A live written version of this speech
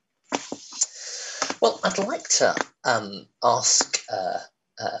Well, I'd like to ask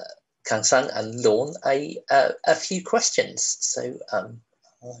Kang Sang and Lorne a few questions. So I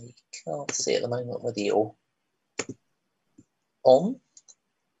can't see at the moment whether you're on.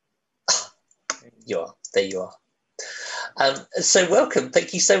 You are. There you are. So welcome.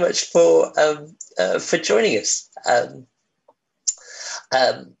 Thank you so much for joining us.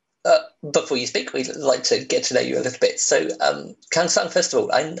 Before you speak, we'd like to get to know you a little bit. So, Kang Sang, first of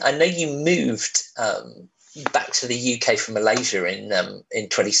all, I know you moved back to the UK from Malaysia in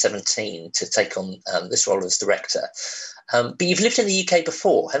 2017 to take on this role as director. But you've lived in the UK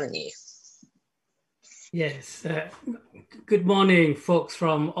before, haven't you? Yes. Good morning, folks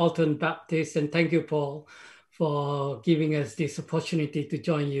from Alton Baptist, and thank you, Paul, for giving us this opportunity to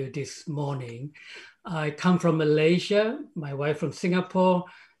join you this morning. I come from Malaysia, my wife from Singapore,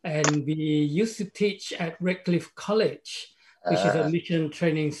 and we used to teach at Redcliffe College, which is a mission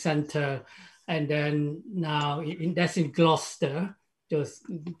training center. And then now that's in Gloucester, just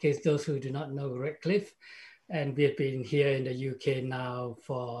in case those who do not know Redcliffe. And we've been here in the UK now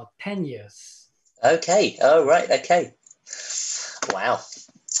for 10 years. Okay. Oh, right. Okay. Wow.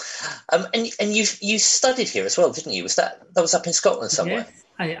 And you studied here as well, didn't you? That was up in Scotland somewhere?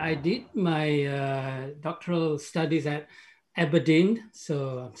 Yes, I did my doctoral studies at Aberdeen.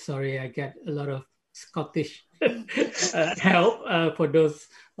 So I'm sorry, I get a lot of Scottish help for those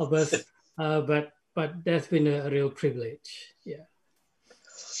of us, but that's been a real privilege. Yeah.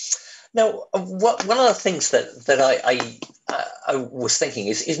 Now, one of the things that I was thinking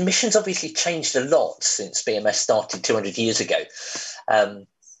is missions obviously changed a lot since BMS started 200 years ago.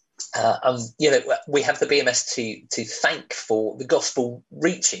 We have the BMS to thank for the gospel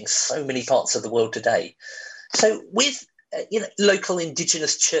reaching so many parts of the world today. So with local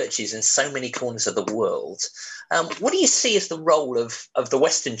indigenous churches in so many corners of the world, what do you see as the role of the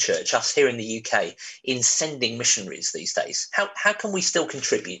Western Church, us here in the UK, in sending missionaries these days? How can we still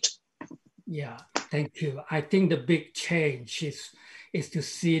contribute? Yeah, thank you. I think the big change is to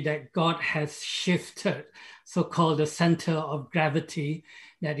see that God has shifted so-called the center of gravity,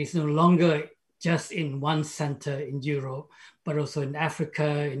 that is no longer just in one center in Europe, but also in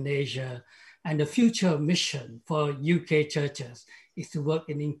Africa, in Asia. And the future mission for UK churches is to work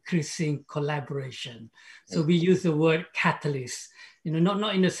in increasing collaboration. So we use the word catalyst,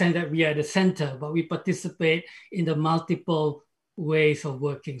 not in the sense that we are the center, but we participate in the multiple ways of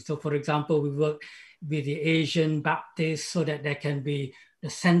working. So for example, we work with the Asian Baptists so that there can be the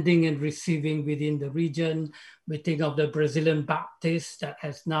sending and receiving within the region. We think of the Brazilian Baptists that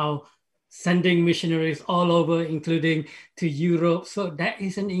has now sending missionaries all over, including to Europe. So that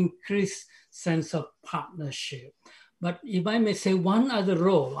is an increased sense of partnership. But if I may say one other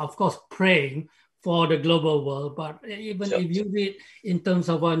role, of course, praying for the global world, but even if you read in terms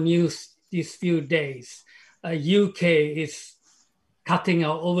of our news these few days, UK is cutting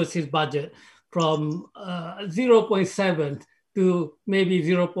our overseas budget from 0.7 to maybe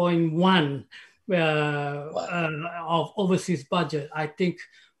 0.1 of overseas budget. I think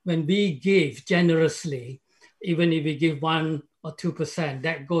when we give generously, even if we give 1 or 2%,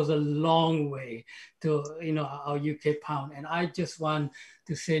 that goes a long way to our UK pound. And I just want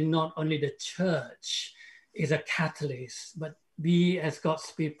to say not only the church is a catalyst, but we as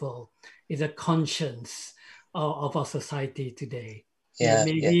God's people is a conscience of our society today.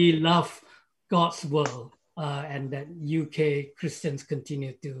 We love God's world and that UK Christians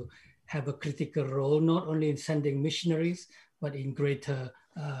continue to have a critical role, not only in sending missionaries, but in greater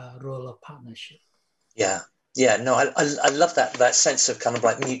role of partnership. No, I love that sense of kind of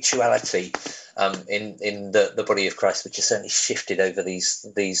like mutuality in the body of Christ, which has certainly shifted over these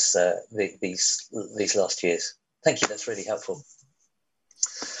last years. Thank you, that's really helpful.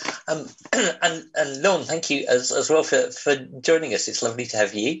 And Lorne, thank you as well for joining us. It's lovely to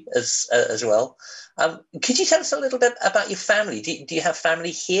have you as well. Could you tell us a little bit about your family? Do you have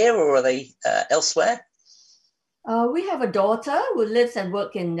family here, or are they elsewhere? We have a daughter who lives and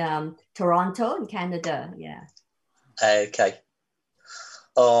works in Toronto in Canada. Yeah. Okay.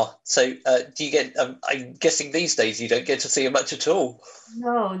 Oh, so do you get? I'm guessing these days you don't get to see her much at all.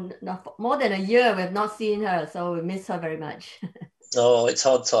 No, more than a year we've not seen her, so we miss her very much. Oh, it's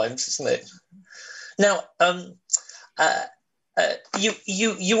hard times, isn't it? Now,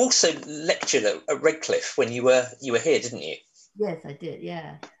 you also lectured at Redcliffe when you were here, didn't you? Yes, I did.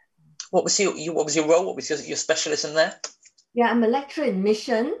 Yeah. What was your role? What was your specialism there? Yeah, I'm a lecturer in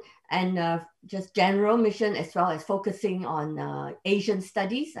mission and just general mission, as well as focusing on Asian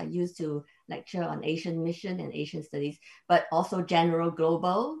studies. I used to lecture on Asian mission and Asian studies, but also general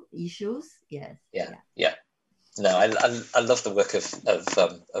global issues. Yes. Yeah. No, I love the work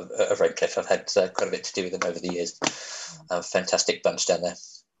of Redcliffe. I've had quite a bit to do with them over the years. Fantastic bunch down there.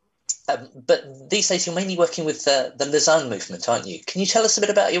 But these days you're mainly working with the Lausanne movement, aren't you? Can you tell us a bit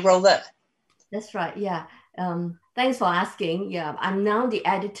about your role there? That's right, yeah. Thanks for asking. Yeah, I'm now the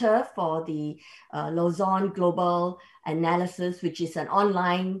editor for the Lausanne Global Analysis, which is an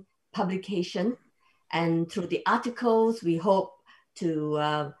online publication. And through the articles, we hope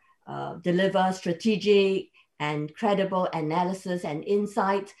to deliver strategic and credible analysis and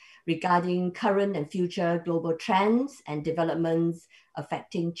insights regarding current and future global trends and developments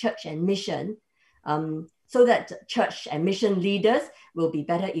affecting church and mission, so that church and mission leaders will be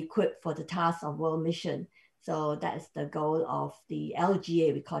better equipped for the task of world mission. So that's the goal of the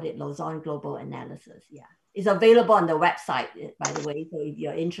LGA. We call it Lausanne Global Analysis. Yeah, it's available on the website, by the way. So if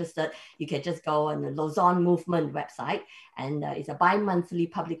you're interested, you can just go on the Lausanne Movement website, and it's a bi-monthly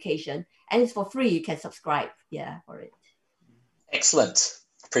publication, and it's for free. You can subscribe, for it. Excellent.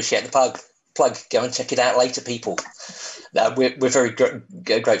 Appreciate the plug. Go and check it out later, people. We're very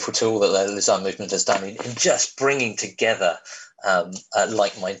grateful to all that the Lausanne Movement has done in just bringing together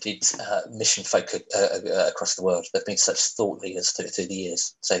like-minded mission folk across the world. They've been such thought leaders through the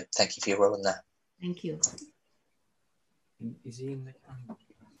years. So thank you for your role in that. Thank you. Is he in the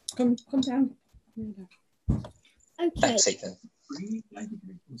come down? Okay. Thanks, Ethan.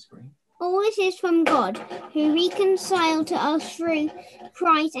 All this is from God, who reconciled to us through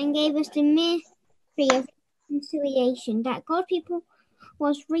Christ and gave us the mystery of reconciliation, that God people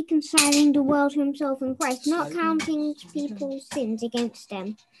was reconciling the world to himself in Christ, not counting people's sins against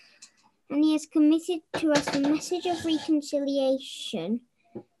them. And he has committed to us the message of reconciliation.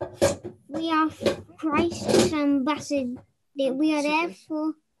 We are Christ's ambassadors. We are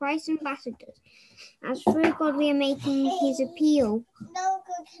therefore Christ's ambassadors. As through God we are making his appeal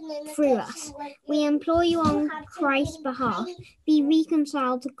through us. We implore you on Christ's behalf, be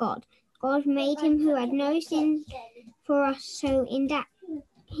reconciled to God. God made him who had no sin for us, so in that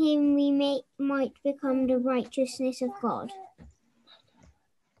him we might become the righteousness of God.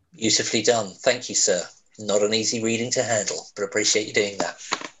 Beautifully done. Thank you, sir. Not an easy reading to handle, but appreciate you doing that.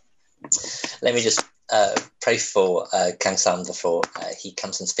 Let me just pray for Kang Sam before he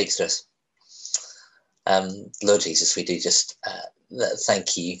comes and speaks to us. Lord Jesus, we do just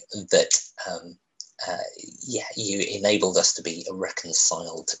thank you that you enabled us to be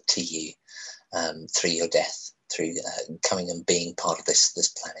reconciled to you through your death, through coming and being part of this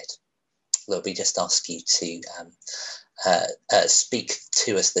planet. Lord, we just ask you to speak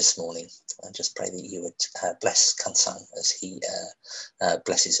to us this morning. I just pray that you would bless Kang Sam as he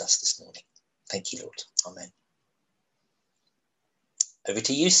blesses us this morning. Thank you, Lord. Amen. Over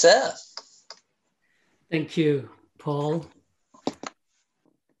to you, sir. Thank you, Paul.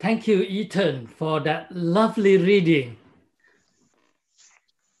 Thank you, Ethan, for that lovely reading.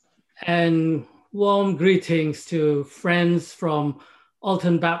 And warm greetings to friends from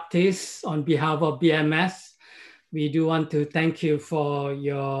Alton Baptist on behalf of BMS. We do want to thank you for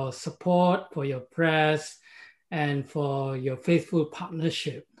your support, for your prayers, and for your faithful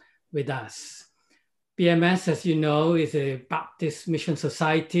partnership with us. BMS, as you know, is a Baptist Mission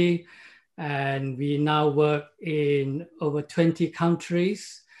Society, and we now work in over 20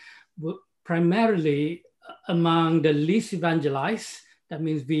 countries, primarily among the least evangelized. That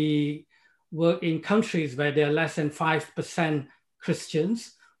means we work in countries where there are less than 5%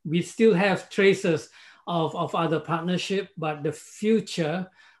 Christians. We still have traces of other partnership, but the future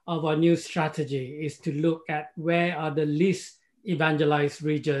of our new strategy is to look at where are the least evangelized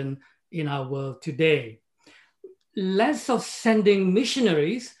region in our world today. Less of sending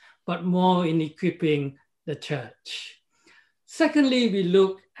missionaries, but more in equipping the church. Secondly, we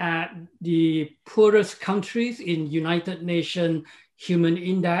look at the poorest countries in United Nations Human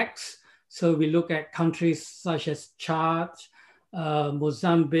Index. So we look at countries such as Chad,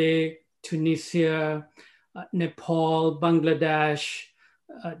 Mozambique, Tunisia, Nepal, Bangladesh,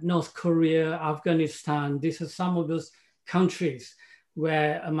 North Korea, Afghanistan. These are some of those countries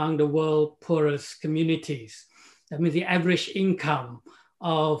where among the world's poorest communities. That means the average income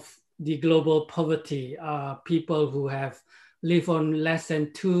of the global poverty are people who have lived on less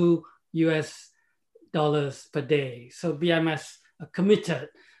than $2 per day. So BMS are committed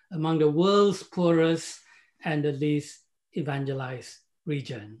among the world's poorest and the least evangelized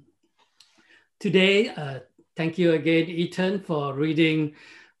region. Today, thank you again, Ethan, for reading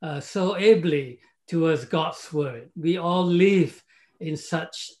so ably towards God's word. We all live in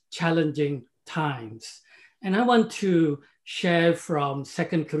such challenging times. And I want to share from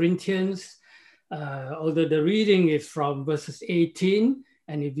 2 Corinthians, although the reading is from verses 18.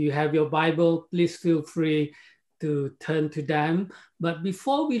 And if you have your Bible, please feel free to turn to them. But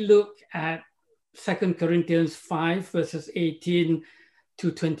before we look at 2 Corinthians 5, verses 18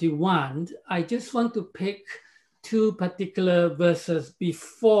 to 21, I just want to pick two particular verses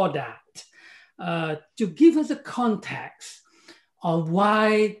before that to give us a context of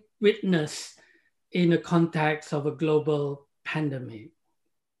why witness in the context of a global pandemic.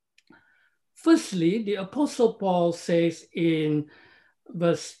 Firstly, the Apostle Paul says in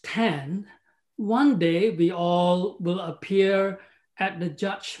verse 10, one day we all will appear at the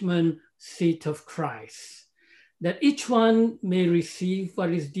judgment seat of Christ, that each one may receive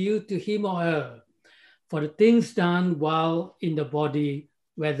what is due to him or her for the things done while in the body,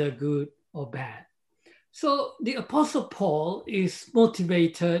 whether good or bad. So the Apostle Paul is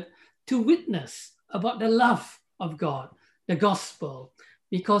motivated to witness about the love of God, the gospel,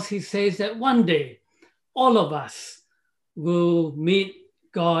 because he says that one day all of us will meet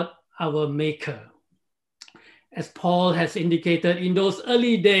God, our Maker. As Paul has indicated, in those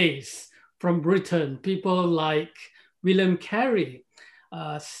early days from Britain, people like William Carey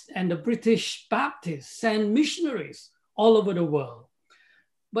and the British Baptists sent missionaries all over the world.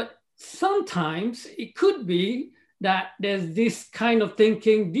 But sometimes it could be that there's this kind of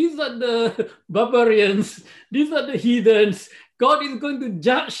thinking, these are the barbarians, these are the heathens, God is going to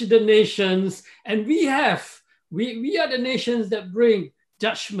judge the nations, and we are the nations that bring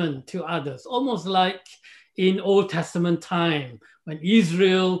judgment to others, almost like in Old Testament time, when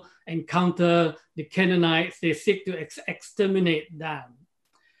Israel encounter the Canaanites, they seek to exterminate them.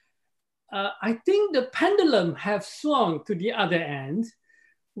 I think the pendulum have swung to the other end,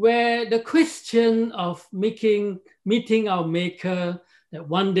 where the question of meeting our Maker, that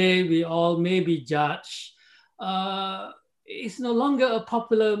one day we all may be judged, is no longer a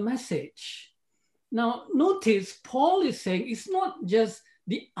popular message. Now, notice Paul is saying it's not just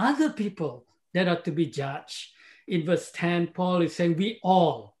the other people that are to be judged. In verse 10, Paul is saying we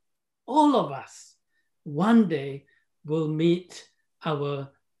all of us, one day will meet our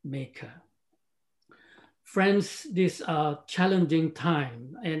Maker. Friends, this challenging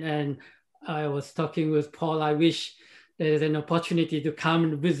time, and I was talking with Paul. I wish there's an opportunity to come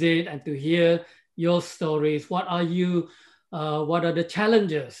and visit and to hear your stories. What are the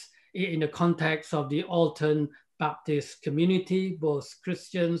challenges in the context of the Alton Baptist community, both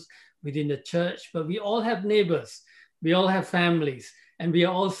Christians within the church, but we all have neighbors, we all have families, and we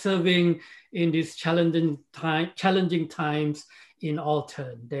are all serving in these challenging times in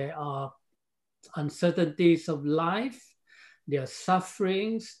Alton. There are uncertainties of life, there are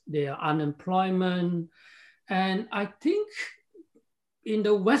sufferings, there are unemployment. And I think in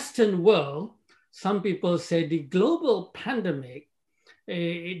the Western world, some people say the global pandemic,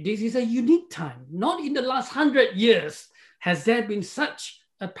 this is a unique time. Not in the last 100 years has there been such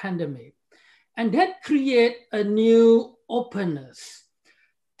a pandemic. And that creates a new openness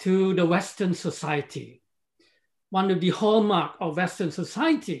to the Western society. One of the hallmarks of Western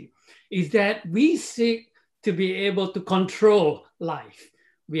society is that we seek to be able to control life.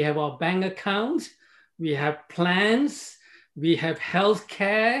 We have our bank accounts, we have plans, we have health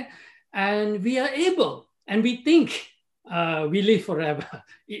care, and we are able, and we think we live forever,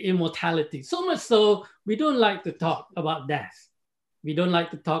 immortality. So much so, we don't like to talk about death. We don't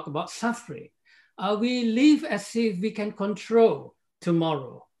like to talk about suffering. We live as if we can control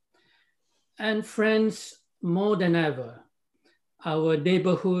tomorrow. And friends, more than ever, our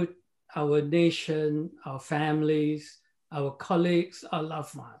neighborhood, our nation, our families, our colleagues, our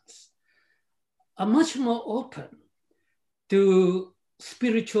loved ones are much more open to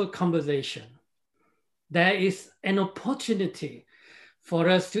spiritual conversation. There is an opportunity for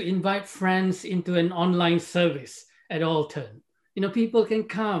us to invite friends into an online service at Alton. People can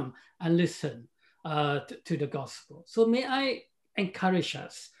come and listen to the gospel. So may I encourage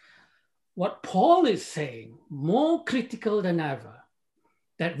us, what Paul is saying, more critical than ever,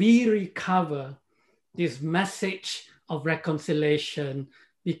 that we recover this message of reconciliation,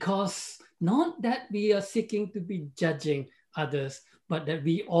 because not that we are seeking to be judging others, but that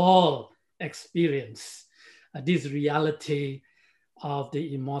we all experience this reality of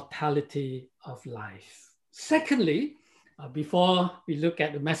the immortality of life. Secondly, before we look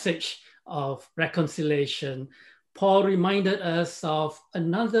at the message of reconciliation, Paul reminded us of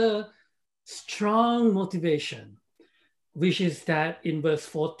another strong motivation, which is that in verse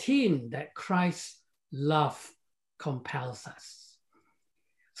 14, that Christ's love compels us.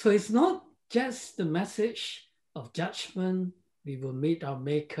 So it's not just the message of judgment, we will meet our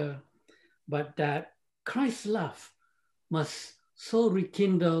Maker, but that Christ's love must so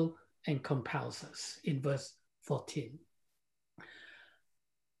rekindle and compels us in verse 14.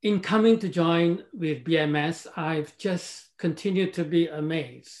 in coming to join with BMS, I've just continued to be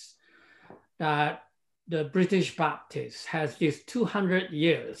amazed that the British Baptist has these 200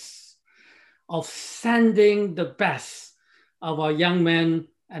 years of sending the best of our young men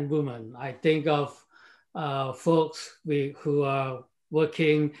and women. I think of folks who are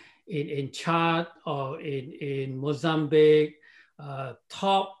working in Chad or in Mozambique,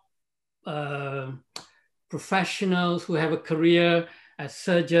 top professionals who have a career as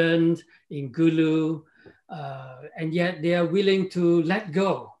surgeons in Gulu, and yet they are willing to let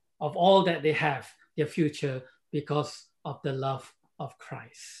go of all that they have, their future, because of the love of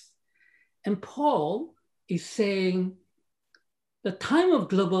Christ. And Paul is saying the time of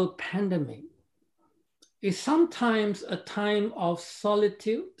global pandemic is sometimes a time of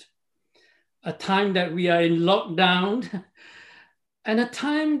solitude, a time that we are in lockdown, and a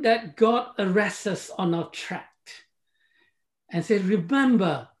time that God arrests us on our track and says,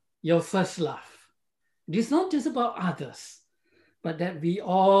 remember your first love. It is not just about others, but that we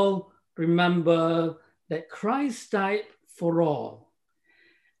all remember that Christ died for all,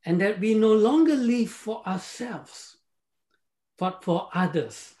 and that we no longer live for ourselves, but for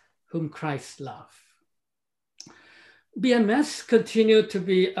others whom Christ loved. BMS continued to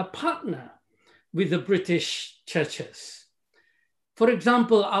be a partner with the British churches. For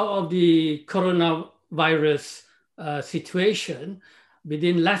example, out of the coronavirus situation,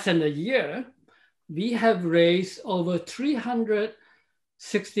 within less than a year, we have raised over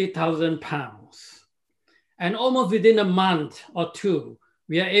 £360,000. And almost within a month or two,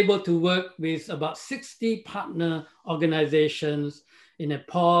 we are able to work with about 60 partner organizations in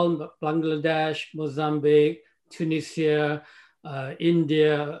Nepal, Bangladesh, Mozambique, Tunisia,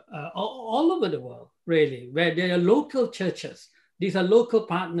 India, all over the world, really, where there are local churches. These are local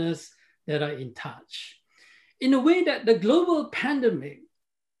partners that are in touch. In a way that the global pandemic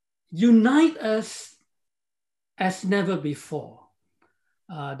unites us as never before,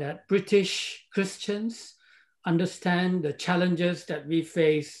 that British Christians understand the challenges that we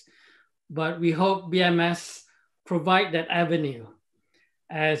face, but we hope BMS provide that avenue,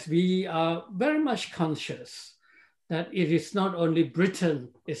 as we are very much conscious that it is not only Britain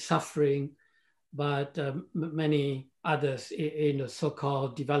is suffering, but many others in the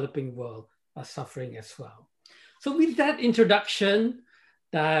so-called developing world are suffering as well. So with that introduction,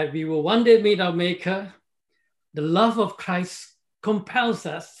 that we will one day meet our Maker, the love of Christ compels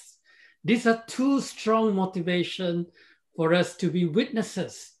us. These are two strong motivations for us to be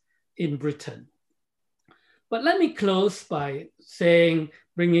witnesses in Britain. But let me close by saying,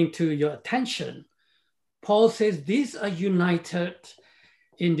 bringing to your attention, Paul says these are united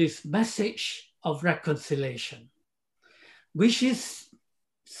in this message of reconciliation, which is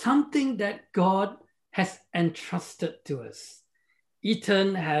something that God has entrusted to us.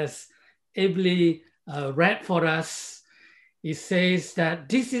 Ethan has ably read for us. He says that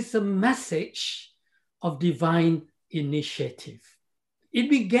this is a message of divine initiative. It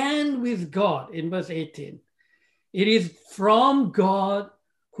began with God in verse 18. It is from God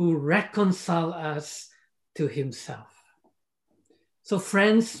who reconciled us to himself. So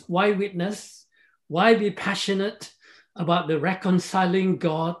friends, why witness? Why be passionate about the reconciling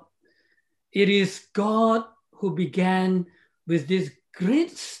God? It is God who began with this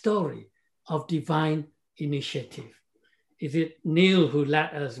great story of divine initiative. Is it Neil who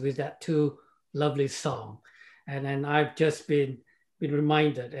led us with that two lovely song? And then I've just been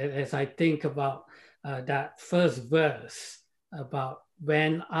reminded as I think about that first verse about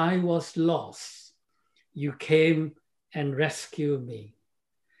when I was lost, you came and rescued me.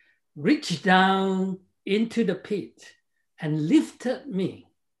 Reached down into the pit and lifted me.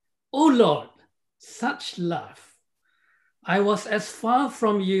 Oh Lord, such love. I was as far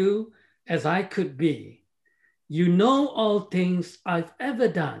from you as I could be. You know all things I've ever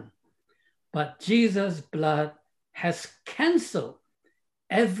done, but Jesus' blood has canceled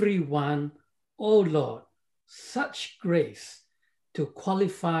every one. Oh Lord, such grace to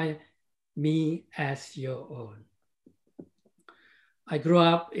qualify me as your own. I grew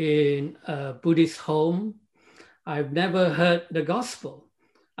up in a Buddhist home. I've never heard the gospel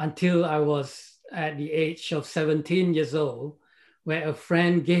until I was at the age of 17 years old, where a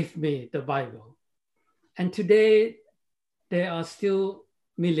friend gave me the Bible. And today, there are still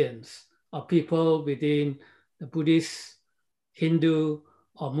millions of people within the Buddhist, Hindu,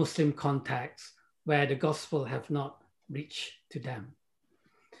 or Muslim context where the gospel have not reached to them.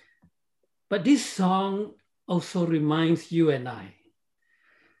 But this song also reminds you and I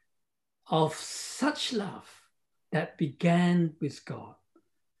of such love that began with God.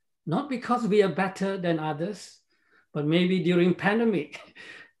 Not because we are better than others, but maybe during pandemic,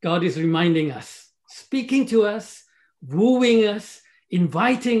 God is reminding us, speaking to us, wooing us,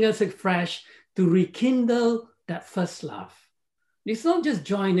 inviting us afresh to rekindle that first love. It's not just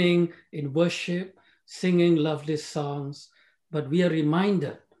joining in worship, singing lovely songs, but we are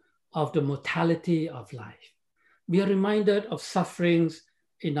reminded of the mortality of life. We are reminded of sufferings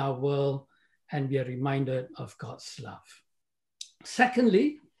in our world, and we are reminded of God's love.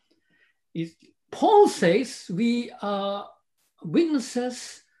 Secondly, Paul says we are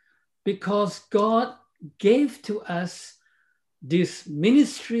witnesses because God gave to us this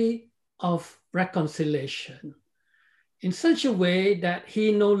ministry of reconciliation in such a way that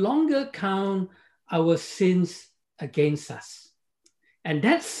he no longer counts our sins against us. And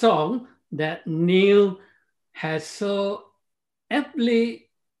that song that Neil has so aptly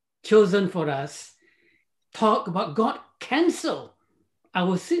chosen for us talk about God cancel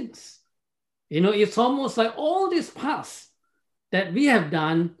our sins. You know, it's almost like all this past that we have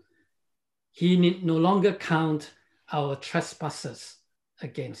done, he need no longer count our trespasses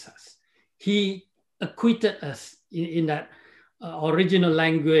against us. He acquitted us in that original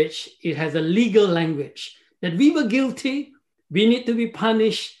language. It has a legal language that we were guilty, we need to be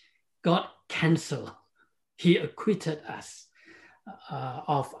punished. God canceled. He acquitted us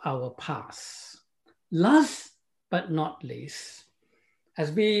of our past. Last but not least,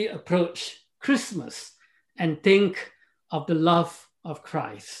 as we approach Christmas and think of the love of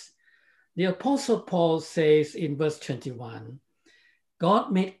Christ, the Apostle Paul says in verse 21,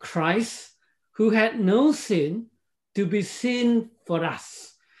 God made Christ, who had no sin, to be sin for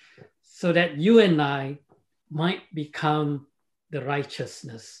us, so that you and I might become the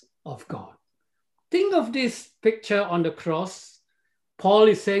righteousness of God. Think of this picture on the cross. Paul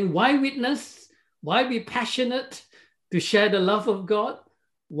is saying, why witness? Why be passionate to share the love of God?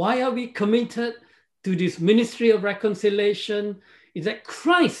 Why are we committed to this ministry of reconciliation? Is that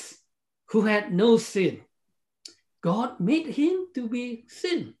Christ, who had no sin, God made him to be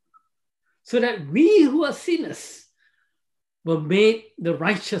sin, so that we who are sinners were made the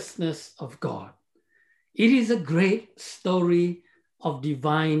righteousness of God. It is a great story of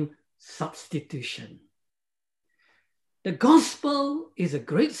divine substitution. The gospel is a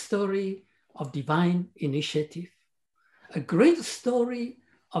great story of divine initiative, a great story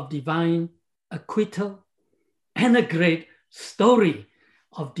of divine acquittal, and a great story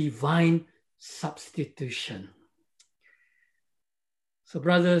of divine substitution. So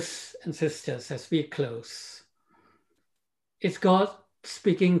brothers and sisters, as we close, is God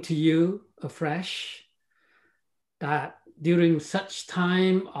speaking to you afresh that during such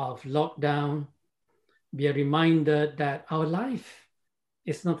time of lockdown, be reminded that our life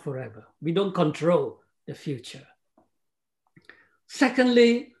is not forever. We don't control the future.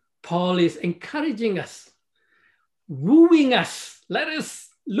 Secondly, Paul is encouraging us, wooing us. Let us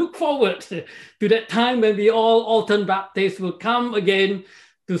look forward to that time when we all Alton Baptists will come again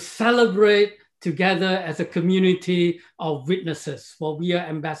to celebrate together as a community of witnesses, for we are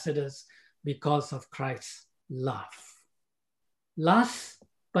ambassadors because of Christ's love. Last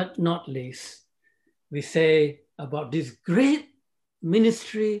but not least, we say about this great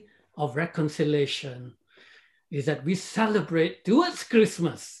ministry of reconciliation is that we celebrate towards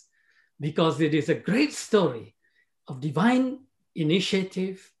Christmas because it is a great story of divine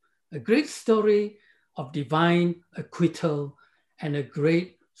initiative, a great story of divine acquittal, and a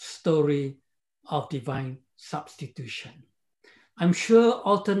great story of divine substitution. I'm sure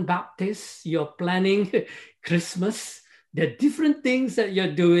Alton Baptists, you're planning Christmas. There are different things that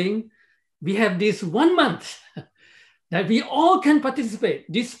you're doing. We have this 1 month that we all can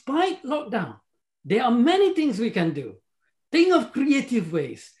participate despite lockdown. There are many things we can do. Think of creative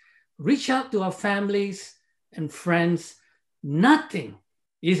ways. Reach out to our families and friends. Nothing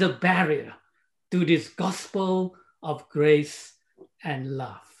is a barrier to this gospel of grace and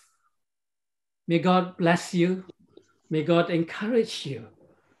love. May God bless you. May God encourage you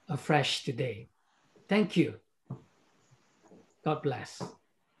afresh today. Thank you. God bless.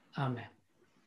 Amen.